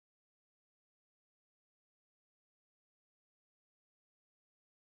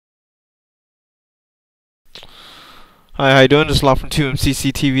Hi, how you doing? This is Law from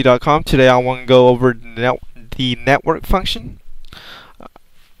 2mcctv.com. Today I want to go over the network function.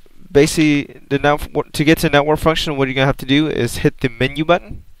 Basically, to get to network function, what you're going to have to do is hit the menu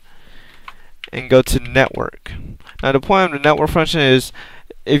button and go to network. Now the point of the network function is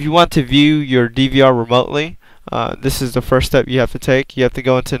if you want to view your DVR remotely, this is the first step you have to take. You have to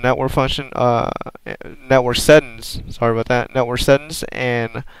go into network function, network settings, network settings,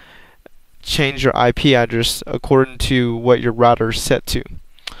 and change your IP address according to what your router is set to.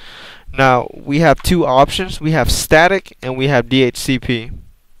 Now we have two options. We have static and we have DHCP.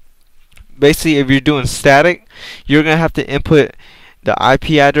 Basically, if you're doing static, you're going to have to input the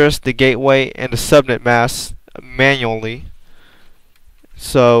IP address, the gateway, and the subnet mask manually.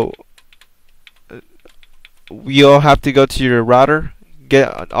 So you'll have to go to your router,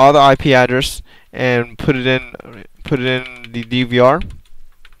 get all the IP address, and put it in the DVR.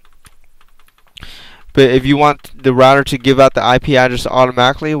 But if you want the router to give out the IP address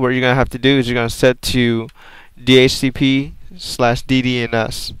automatically, what you're going to have to do is you're going to set to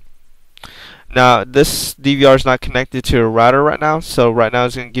DHCP/DDNS. Now this DVR is not connected to a router right now, so right now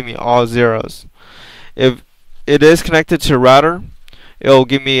it's going to give me all zeros. If it is connected to a router, it will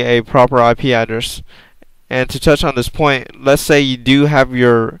give me a proper IP address. And to touch on this point, let's say you do have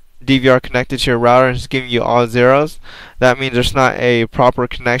your DVR connected to your router and it's giving you all zeros. That means there's not a proper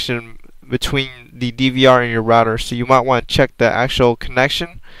connection between the DVR and your router, so you might want to check the actual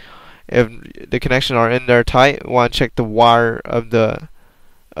connection. If the connections are in there tight, you want to check the wire of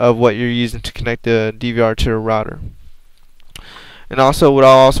what you're using to connect the DVR to the router. And also, what I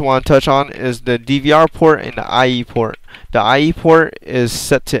also want to touch on is the DVR port and the IE port. The IE port is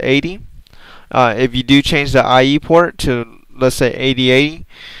set to 80. If you do change the IE port to, let's say, 8080,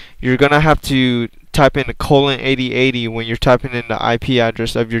 you're gonna have to type in the :8080 when you're typing in the IP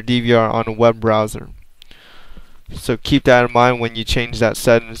address of your DVR on a web browser. So keep that in mind when you change that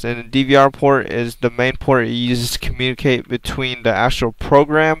settings. And the DVR port is the main port it uses to communicate between the actual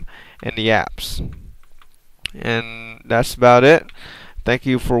program and the apps. And that's about it. Thank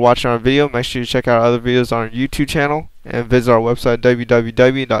you for watching our video. Make sure you check out our other videos on our YouTube channel and visit our website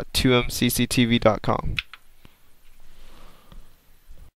www.2mcctv.com.